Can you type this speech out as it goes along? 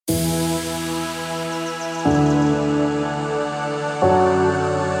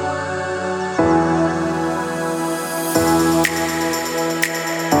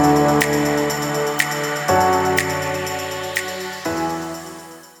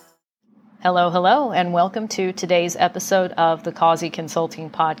Hello, and welcome to today's episode of the Causey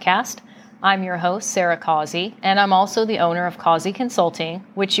Consulting Podcast. I'm your host, Sarah Causey, and I'm also the owner of Causey Consulting,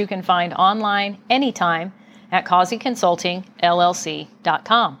 which you can find online anytime at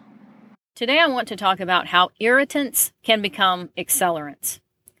causeyconsultingllc.com. Today I want to talk about how irritants can become accelerants.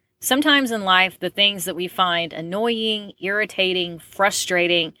 Sometimes in life, the things that we find annoying, irritating,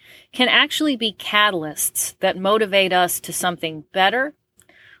 frustrating can actually be catalysts that motivate us to something better,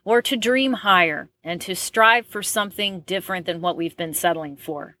 or to dream higher and to strive for something different than what we've been settling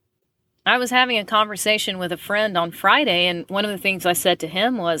for. I was having a conversation with a friend on Friday, and one of the things I said to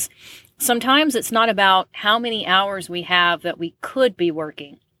him was, sometimes it's not about how many hours we have that we could be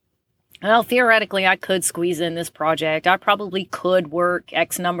working. Well, theoretically, I could squeeze in this project. I probably could work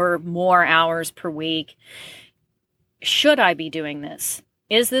X number more hours per week. Should I be doing this?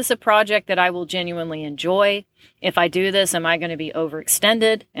 Is this a project that I will genuinely enjoy? If I do this, am I going to be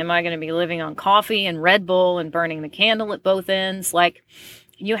overextended? Am I going to be living on coffee and Red Bull and burning the candle at both ends?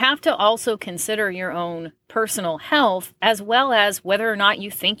 You have to also consider your own personal health as well as whether or not you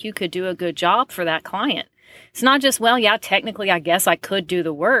think you could do a good job for that client. It's not just, technically, I guess I could do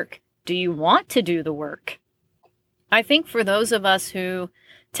the work. Do you want to do the work? I think for those of us who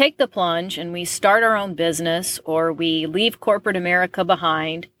take the plunge and we start our own business or we leave corporate America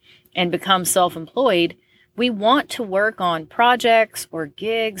behind and become self-employed, we want to work on projects or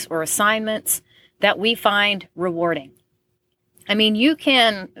gigs or assignments that we find rewarding. I mean, you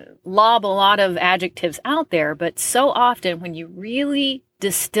can lob a lot of adjectives out there, but so often when you really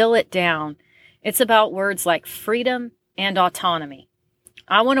distill it down, it's about words like freedom and autonomy.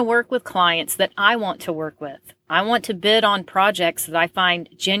 I want to work with clients that I want to work with. I want to bid on projects that I find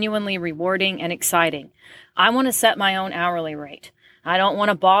genuinely rewarding and exciting. I want to set my own hourly rate. I don't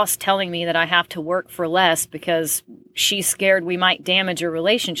want a boss telling me that I have to work for less because she's scared we might damage a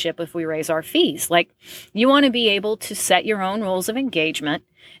relationship if we raise our fees. You want to be able to set your own rules of engagement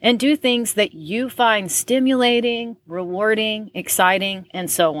and do things that you find stimulating, rewarding, exciting, and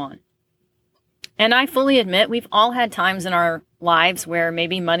so on. And I fully admit we've all had times in our lives where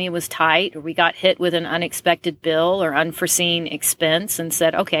maybe money was tight or we got hit with an unexpected bill or unforeseen expense and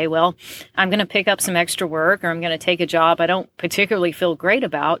said, okay, well, I'm going to pick up some extra work or I'm going to take a job I don't particularly feel great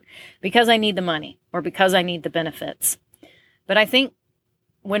about because I need the money or because I need the benefits. But I think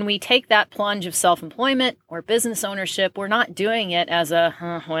when we take that plunge of self-employment or business ownership, we're not doing it as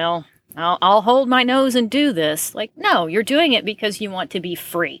I'll hold my nose and do this. No, you're doing it because you want to be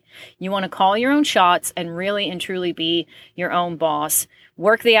free. You want to call your own shots and really and truly be your own boss.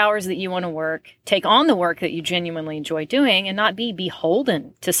 Work the hours that you want to work. Take on the work that you genuinely enjoy doing and not be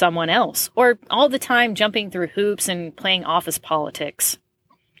beholden to someone else or all the time jumping through hoops and playing office politics.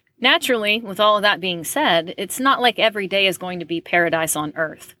 Naturally, with all of that being said, it's not like every day is going to be paradise on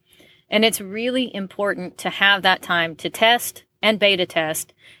earth. And it's really important to have that time to test and beta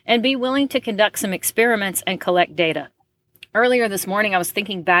test, and be willing to conduct some experiments and collect data. Earlier this morning, I was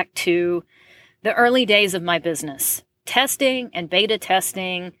thinking back to the early days of my business, testing and beta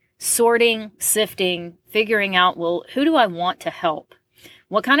testing, sorting, sifting, figuring out, who do I want to help?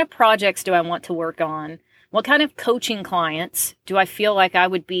 What kind of projects do I want to work on? What kind of coaching clients do I feel like I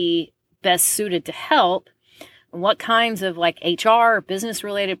would be best suited to help? What kinds of HR or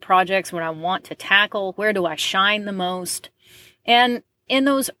business-related projects would I want to tackle? Where do I shine the most? And in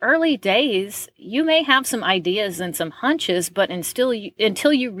those early days, you may have some ideas and some hunches, but until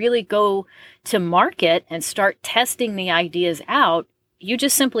you really go to market and start testing the ideas out, you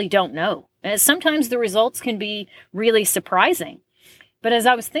just simply don't know. And sometimes the results can be really surprising. But as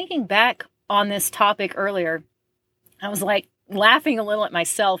I was thinking back on this topic earlier, I was laughing a little at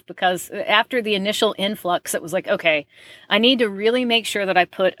myself because after the initial influx, it was okay, I need to really make sure that I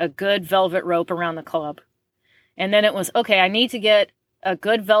put a good velvet rope around the club. And then it was, okay, I need to get a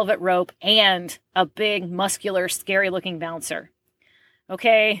good velvet rope and a big, muscular, scary-looking bouncer.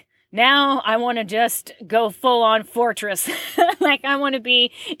 Okay, now I want to just go full-on fortress. I want to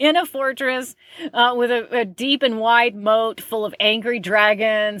be in a fortress with a deep and wide moat full of angry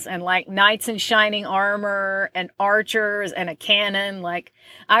dragons and knights in shining armor and archers and a cannon.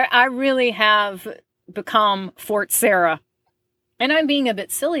 I really have become Fort Sarah. And I'm being a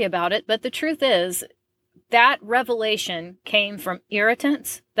bit silly about it, but the truth is, that revelation came from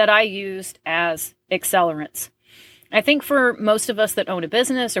irritants that I used as accelerants. I think for most of us that own a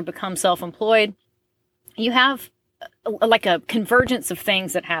business or become self-employed, you have like a convergence of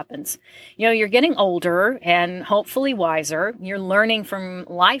things that happens. You're getting older and hopefully wiser. You're learning from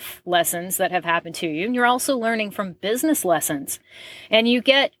life lessons that have happened to you. And you're also learning from business lessons. And you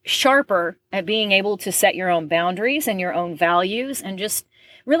get sharper at being able to set your own boundaries and your own values and just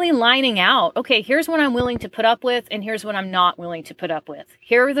really lining out, okay, here's what I'm willing to put up with and here's what I'm not willing to put up with.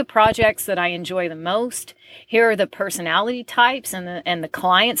 Here are the projects that I enjoy the most. Here are the personality types and the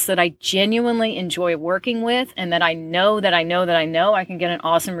clients that I genuinely enjoy working with and that I know I can get an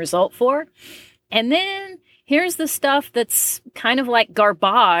awesome result for. And then here's the stuff that's kind of like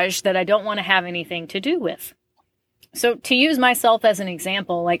garbage that I don't want to have anything to do with. So to use myself as an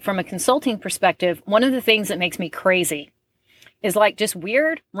example, like from a consulting perspective, one of the things that makes me crazy is like just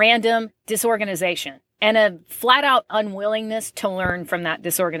weird, random disorganization and a flat out unwillingness to learn from that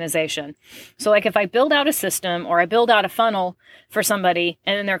disorganization. So like if I build out a system or I build out a funnel for somebody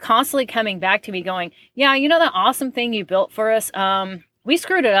and then they're constantly coming back to me going, yeah, that awesome thing you built for us, we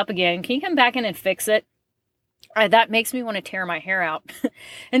screwed it up again. Can you come back in and fix it? That makes me want to tear my hair out.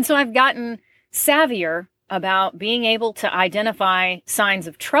 And so I've gotten savvier about being able to identify signs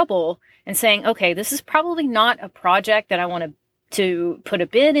of trouble and saying, okay, this is probably not a project that I want to put a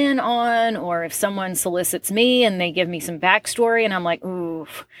bid in on, or if someone solicits me and they give me some backstory and I'm like, ooh,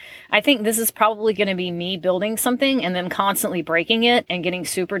 I think this is probably going to be me building something and then constantly breaking it and getting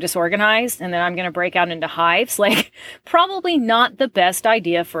super disorganized. And then I'm going to break out into hives. Like probably not the best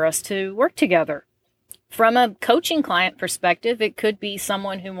idea for us to work together. From a coaching client perspective, it could be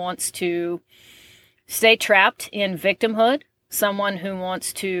someone who wants to stay trapped in victimhood, someone who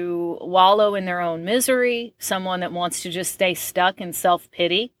wants to wallow in their own misery, someone that wants to just stay stuck in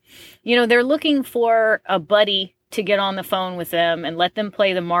self-pity. They're looking for a buddy to get on the phone with them and let them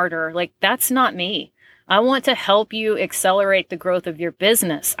play the martyr. Like, that's not me. I want to help you accelerate the growth of your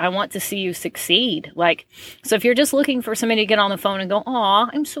business. I want to see you succeed. So if you're just looking for somebody to get on the phone and go, "Aw,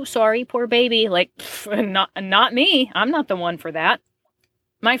 I'm so sorry, poor baby," not me. I'm not the one for that.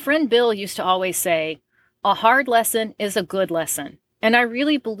 My friend Bill used to always say, a hard lesson is a good lesson. And I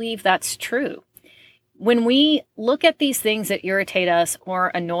really believe that's true. When we look at these things that irritate us or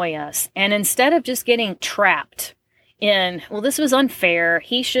annoy us, and instead of just getting trapped in, well, this was unfair,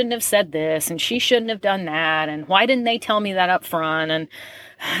 he shouldn't have said this, and she shouldn't have done that, and why didn't they tell me that up front, and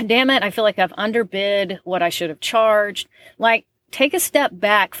damn it, I feel like I've underbid what I should have charged. Take a step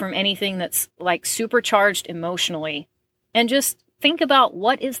back from anything that's supercharged emotionally and just think about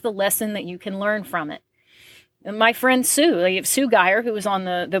what is the lesson that you can learn from it. My friend Sue Geyer, who was on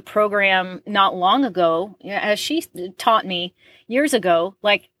the program not long ago, as she taught me years ago,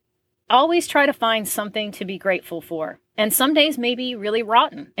 always try to find something to be grateful for. And some days may be really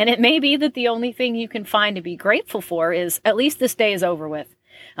rotten. And it may be that the only thing you can find to be grateful for is at least this day is over with.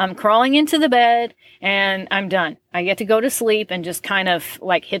 I'm crawling into the bed and I'm done. I get to go to sleep and just kind of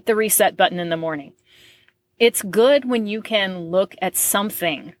hit the reset button in the morning. It's good when you can look at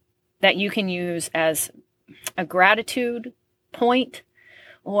something that you can use as a gratitude point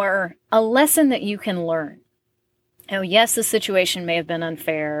or a lesson that you can learn. Oh, yes, the situation may have been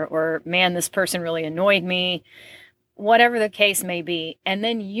unfair, or man, this person really annoyed me, whatever the case may be, and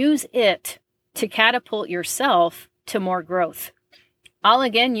then use it to catapult yourself to more growth. I'll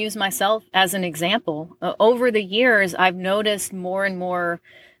again use myself as an example. Over the years, I've noticed more and more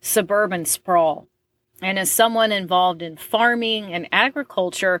suburban sprawl. And as someone involved in farming and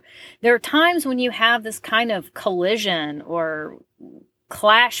agriculture, there are times when you have this kind of collision or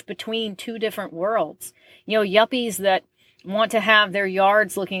clash between two different worlds. Yuppies that want to have their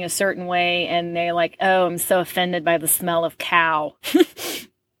yards looking a certain way and they're like, oh, I'm so offended by the smell of cow.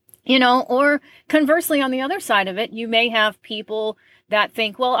 Or conversely, on the other side of it, you may have people that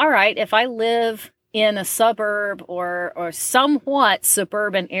think, well, all right, if I live in a suburb or somewhat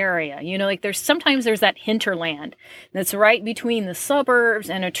suburban area, there's that hinterland that's right between the suburbs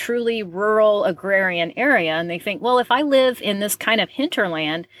and a truly rural agrarian area. And they think, well, if I live in this kind of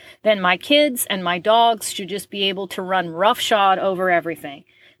hinterland, then my kids and my dogs should just be able to run roughshod over everything.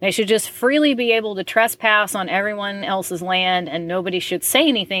 They should just freely be able to trespass on everyone else's land and nobody should say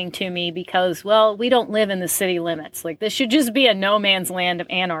anything to me because, well, we don't live in the city limits. This should just be a no man's land of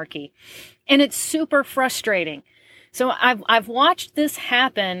anarchy. And it's super frustrating. So I've watched this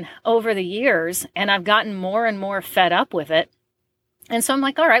happen over the years and I've gotten more and more fed up with it. And so I'm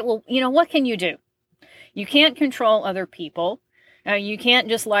like, all right, well, what can you do? You can't control other people. You can't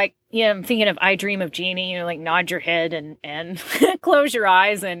just I'm thinking of I Dream of Jeannie, nod your head and close your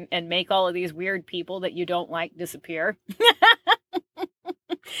eyes and make all of these weird people that you don't like disappear.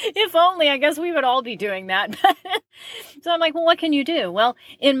 If only, I guess we would all be doing that. So I'm like, well, what can you do? Well,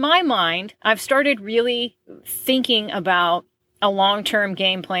 in my mind, I've started really thinking about a long-term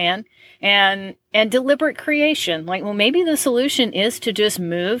game plan and deliberate creation. Like, well, maybe the solution is to just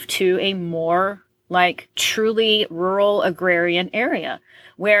move to a more like truly rural agrarian area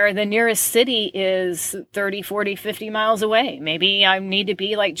where the nearest city is 30, 40, 50 miles away. Maybe I need to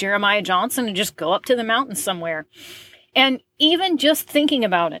be like Jeremiah Johnson and just go up to the mountains somewhere. And even just thinking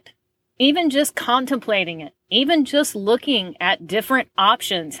about it, even just contemplating it, even just looking at different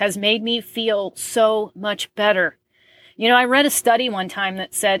options has made me feel so much better. You know, I read a study one time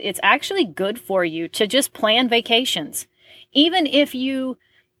that said it's actually good for you to just plan vacations. Even if you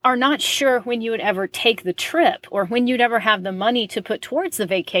are not sure when you would ever take the trip or when you'd ever have the money to put towards the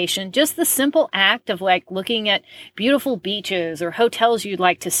vacation, just the simple act of like looking at beautiful beaches or hotels you'd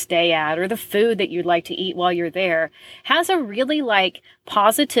like to stay at or the food that you'd like to eat while you're there has a really like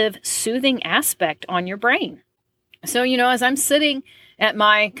positive, soothing aspect on your brain. So, you know, as I'm sitting at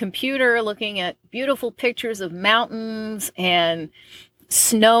my computer looking at beautiful pictures of mountains and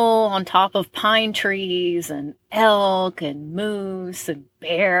snow on top of pine trees and elk and moose and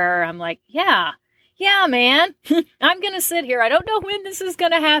bear, I'm like, yeah, man, I'm going to sit here. I don't know when this is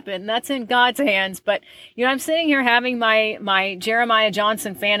going to happen. That's in God's hands. But, you know, I'm sitting here having my Jeremiah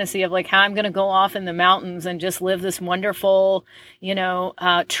Johnson fantasy of like how I'm going to go off in the mountains and just live this wonderful, you know,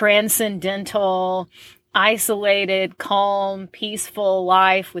 transcendental, isolated, calm, peaceful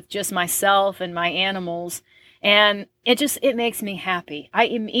life with just myself and my animals. And it makes me happy.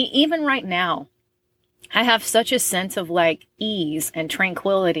 Even right now, I have such a sense of like ease and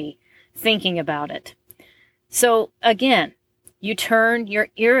tranquility thinking about it. So again, you turn your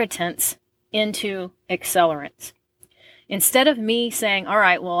irritants into accelerants. Instead of me saying, all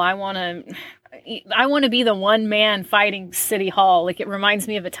right, well, I want to be the one man fighting City Hall. Like it reminds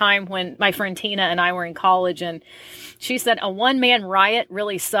me of a time when my friend Tina and I were in college and she said a one man riot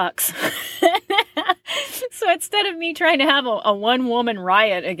really sucks. So instead of me trying to have a one woman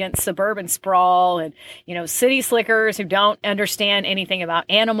riot against suburban sprawl and, you know, city slickers who don't understand anything about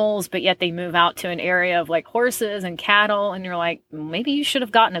animals, but yet they move out to an area of like horses and cattle. And you're like, maybe you should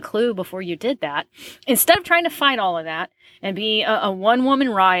have gotten a clue before you did that. Instead of trying to fight all of that and be a one woman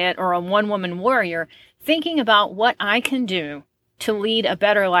riot or a one woman warrior, thinking about what I can do to lead a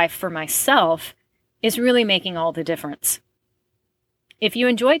better life for myself is really making all the difference. If you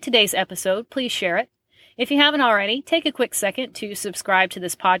enjoyed today's episode, please share it. If you haven't already, take a quick second to subscribe to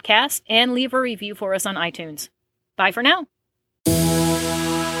this podcast and leave a review for us on iTunes. Bye for now.